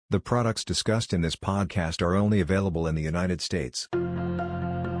The products discussed in this podcast are only available in the United States.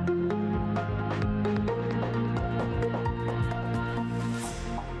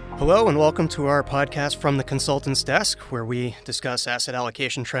 Hello and welcome to our podcast from the Consultant's Desk, where we discuss asset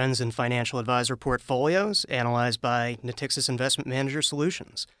allocation trends in financial advisor portfolios analyzed by Natixis Investment Manager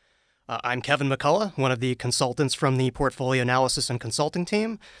Solutions. I'm Kevin McCullough, one of the consultants from the Portfolio Analysis and Consulting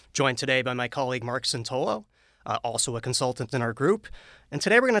team, joined today by my colleague Mark Santolo, also a consultant in our group. And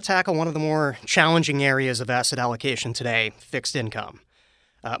today we're going to tackle one of the more challenging areas of asset allocation today, fixed income.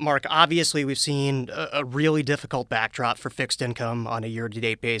 Mark, obviously we've seen a really difficult backdrop for fixed income on a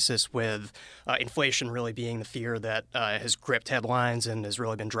year-to-date basis, with inflation really being the fear that has gripped headlines and has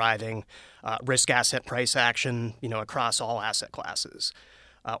really been driving risk asset price action, across all asset classes.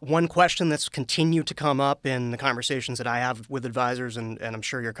 One question that's continued to come up in the conversations that I have with advisors, and I'm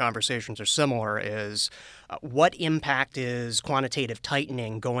sure your conversations are similar, is what impact is quantitative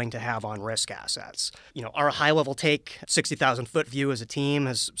tightening going to have on risk assets? Our high-level take, 60,000-foot view as a team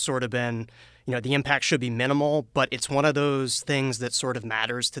has sort of been, the impact should be minimal, but it's one of those things that sort of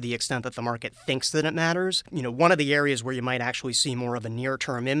matters to the extent that the market thinks that it matters. One of the areas where you might actually see more of a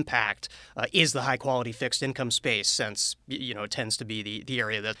near-term impact is the high-quality fixed income space, since, it tends to be the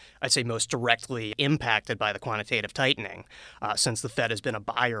area that I'd say most directly impacted by the quantitative tightening, since the Fed has been a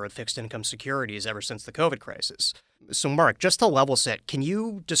buyer of fixed income securities ever since the COVID crisis. So, Mark, just to level set, can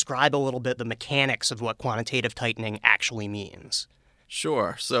you describe a little bit the mechanics of what quantitative tightening actually means?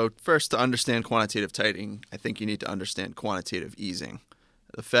 Sure. So first, to understand quantitative tightening, I think you need to understand quantitative easing.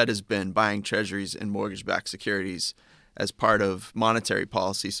 The Fed has been buying treasuries and mortgage-backed securities as part of monetary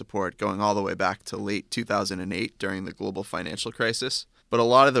policy support going all the way back to late 2008 during the global financial crisis. But a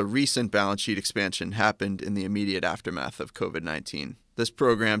lot of the recent balance sheet expansion happened in the immediate aftermath of COVID-19. This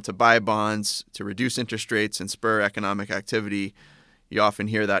program to buy bonds, to reduce interest rates and spur economic activity, you often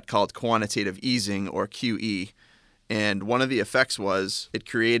hear that called quantitative easing, or QE. And one of the effects was it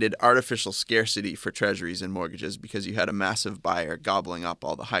created artificial scarcity for treasuries and mortgages because you had a massive buyer gobbling up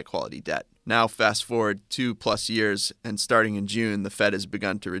all the high-quality debt. Now, fast forward 2+ years, and starting in June, the Fed has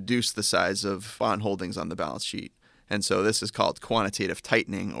begun to reduce the size of bond holdings on the balance sheet. And so this is called quantitative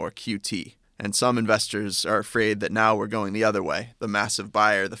tightening, or QT. And some investors are afraid that now we're going the other way. The massive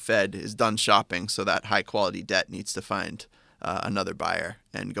buyer, the Fed, is done shopping, so that high-quality debt needs to find another buyer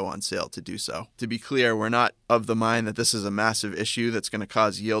and go on sale to do so. To be clear, we're not of the mind that this is a massive issue that's going to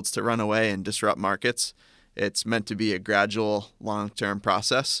cause yields to run away and disrupt markets. It's meant to be a gradual, long-term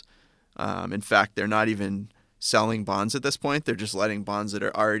process. In fact, they're not even selling bonds at this point. They're just letting bonds that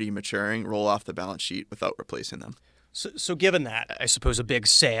are already maturing roll off the balance sheet without replacing them. So given that, I suppose a big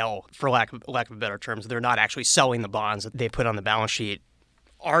sale, for lack of better terms, they're not actually selling the bonds that they put on the balance sheet.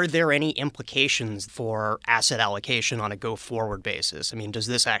 Are there any implications for asset allocation on a go-forward basis? I mean, does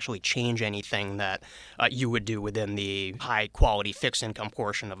this actually change anything that you would do within the high-quality fixed income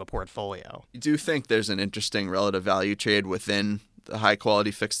portion of a portfolio? I do think there's an interesting relative value trade within the high-quality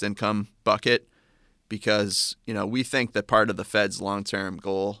fixed income bucket because, we think that part of the Fed's long-term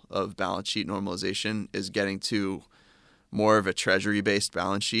goal of balance sheet normalization is getting to more of a treasury-based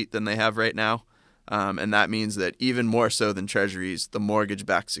balance sheet than they have right now. And that means that even more so than treasuries, the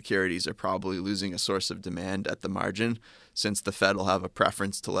mortgage-backed securities are probably losing a source of demand at the margin, since the Fed will have a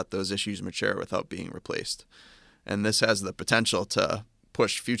preference to let those issues mature without being replaced. And this has the potential to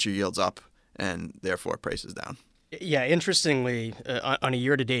push future yields up and therefore prices down. Yeah, interestingly, on a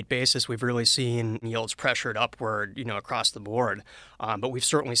year-to-date basis, we've really seen yields pressured upward, across the board. But we've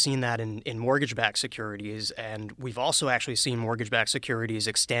certainly seen that in mortgage-backed securities, and we've also actually seen mortgage-backed securities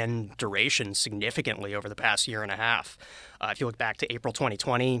extend duration significantly over the past year and a half. If you look back to April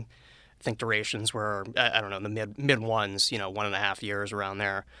 2020, I think durations were, in the mid ones, 1.5 years around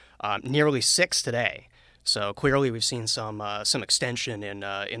there, nearly 6 today. So clearly, we've seen some extension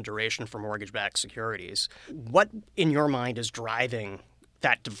in duration for mortgage-backed securities. What, in your mind, is driving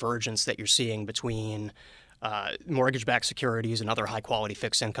that divergence that you're seeing between mortgage-backed securities and other high-quality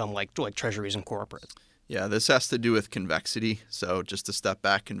fixed income like treasuries and corporates? Yeah, this has to do with convexity. So just to step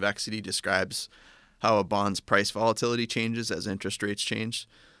back, convexity describes how a bond's price volatility changes as interest rates change.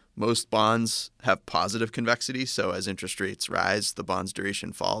 Most bonds have positive convexity, so as interest rates rise, the bond's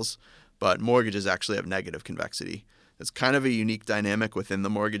duration falls. But mortgages actually have negative convexity. It's kind of a unique dynamic within the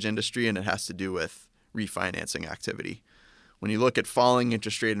mortgage industry, and it has to do with refinancing activity. When you look at falling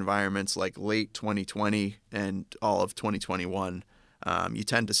interest rate environments like late 2020 and all of 2021, you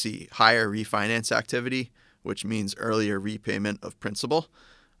tend to see higher refinance activity, which means earlier repayment of principal.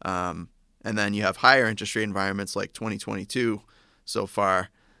 And then you have higher interest rate environments like 2022 so far.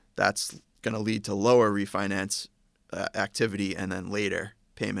 That's going to lead to lower refinance activity and then later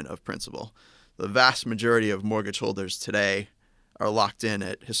payment of principal. The vast majority of mortgage holders today are locked in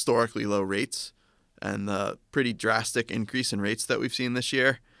at historically low rates, and the pretty drastic increase in rates that we've seen this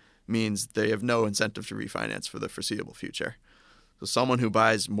year means they have no incentive to refinance for the foreseeable future. So someone who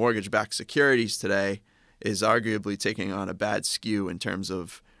buys mortgage-backed securities today is arguably taking on a bad skew in terms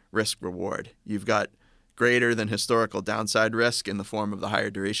of risk-reward. You've got greater than historical downside risk in the form of the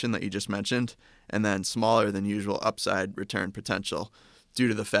higher duration that you just mentioned, and then smaller than usual upside return potential due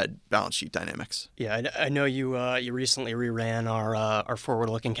to the Fed balance sheet dynamics. Yeah, I know you recently reran our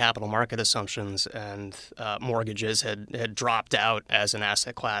forward-looking capital market assumptions, and mortgages had dropped out as an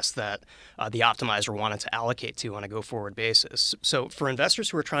asset class that the optimizer wanted to allocate to on a go-forward basis. So for investors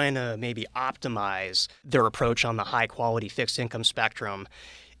who are trying to maybe optimize their approach on the high-quality fixed income spectrum,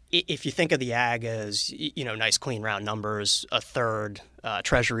 if you think of the ag as, nice clean round numbers, a third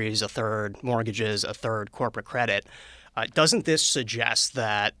treasuries, a third mortgages, a third corporate credit, doesn't this suggest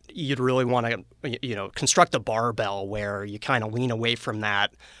that you'd really want to, construct a barbell where you kind of lean away from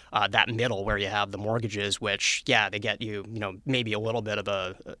that middle where you have the mortgages, which, they get you, maybe a little bit of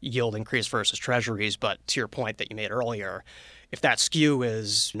a yield increase versus treasuries, but to your point that you made earlier, if that skew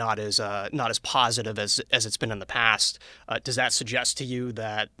is not as positive as it's been in the past, does that suggest to you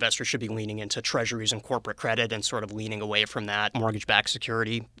that investors should be leaning into treasuries and corporate credit and sort of leaning away from that mortgage-backed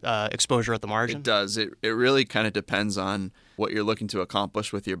security exposure at the margin? It does. It really kind of depends on what you're looking to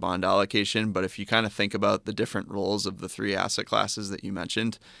accomplish with your bond allocation. But if you kind of think about the different roles of the three asset classes that you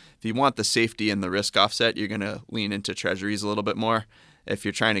mentioned, if you want the safety and the risk offset, you're going to lean into treasuries a little bit more. If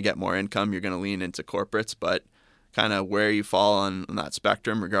you're trying to get more income, you're going to lean into corporates. But kind of where you fall on that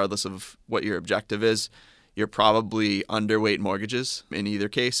spectrum, regardless of what your objective is, you're probably underweight mortgages in either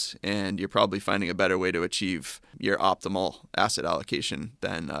case, and you're probably finding a better way to achieve your optimal asset allocation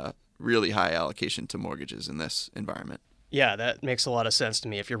than really high allocation to mortgages in this environment. Yeah, that makes a lot of sense to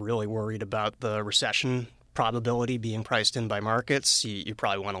me. If you're really worried about the recession probability being priced in by markets, you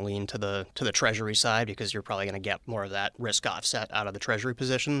probably want to lean to the treasury side because you're probably going to get more of that risk offset out of the treasury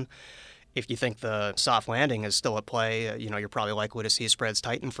position. If you think the soft landing is still at play, you're probably likely to see spreads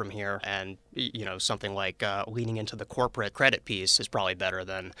tighten from here. And, something like leaning into the corporate credit piece is probably better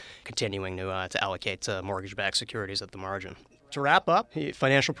than continuing to allocate to mortgage-backed securities at the margin. To wrap up,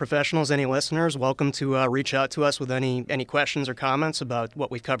 financial professionals, any listeners, welcome to reach out to us with any questions or comments about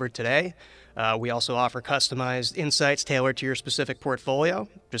what we've covered today. We also offer customized insights tailored to your specific portfolio.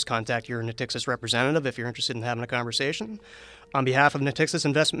 Just contact your Natixis representative if you're interested in having a conversation. On behalf of Natixis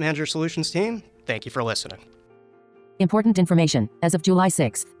Investment Manager Solutions team, thank you for listening. Important information. As of July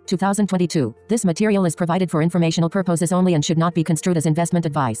 6, 2022, this material is provided for informational purposes only and should not be construed as investment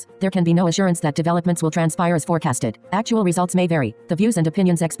advice. There can be no assurance that developments will transpire as forecasted. Actual results may vary. The views and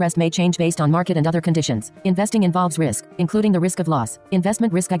opinions expressed may change based on market and other conditions. Investing involves risk, including the risk of loss.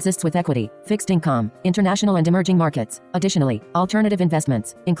 Investment risk exists with equity, fixed income, international and emerging markets. Additionally, alternative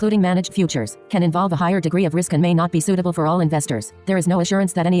investments, including managed futures, can involve a higher degree of risk and may not be suitable for all investors. There is no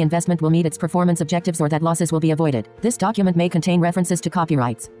assurance that any investment will meet its performance objectives or that losses will be avoided. This document may contain references to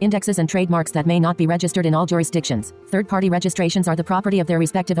copyrights, indexes and trademarks that may not be registered in all jurisdictions. Third-party registrations are the property of their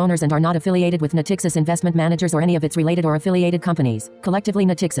respective owners and are not affiliated with Natixis Investment Managers or any of its related or affiliated companies. Collectively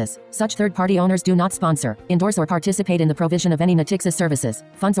Natixis. Such third-party owners do not sponsor, endorse or participate in the provision of any Natixis services,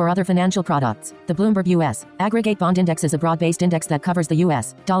 funds or other financial products. The Bloomberg U.S. Aggregate Bond Index is a broad-based index that covers the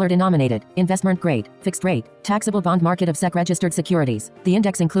U.S. dollar-denominated, investment-grade, fixed-rate, taxable bond market of SEC-registered securities. The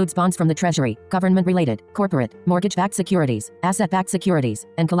index includes bonds from the Treasury, government-related, corporate, mortgage-backed securities, asset-backed securities,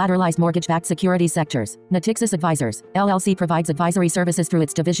 and collateralized mortgage-backed securities sectors. Natixis Advisors, LLC provides advisory services through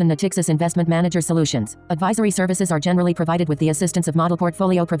its division Natixis Investment Manager Solutions. Advisory services are generally provided with the assistance of model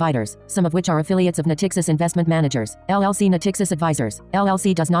portfolio providers, some of which are affiliates of Natixis Investment Managers, LLC. Natixis Advisors,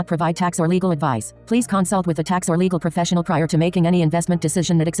 LLC does not provide tax or legal advice. Please consult with a tax or legal professional prior to making any investment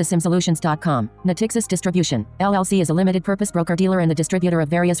decision. NatixisImSolutions.com. Natixis Distribution, LLC is a limited-purpose broker-dealer and the distributor of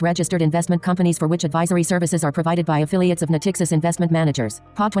various registered investment companies for which advisory services are provided by affiliates of Natixis Investment Managers.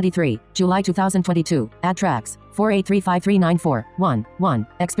 Pod 23, July 2022. Ad tracks 4835394 1 1.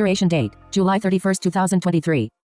 Expiration date July 31, 2023.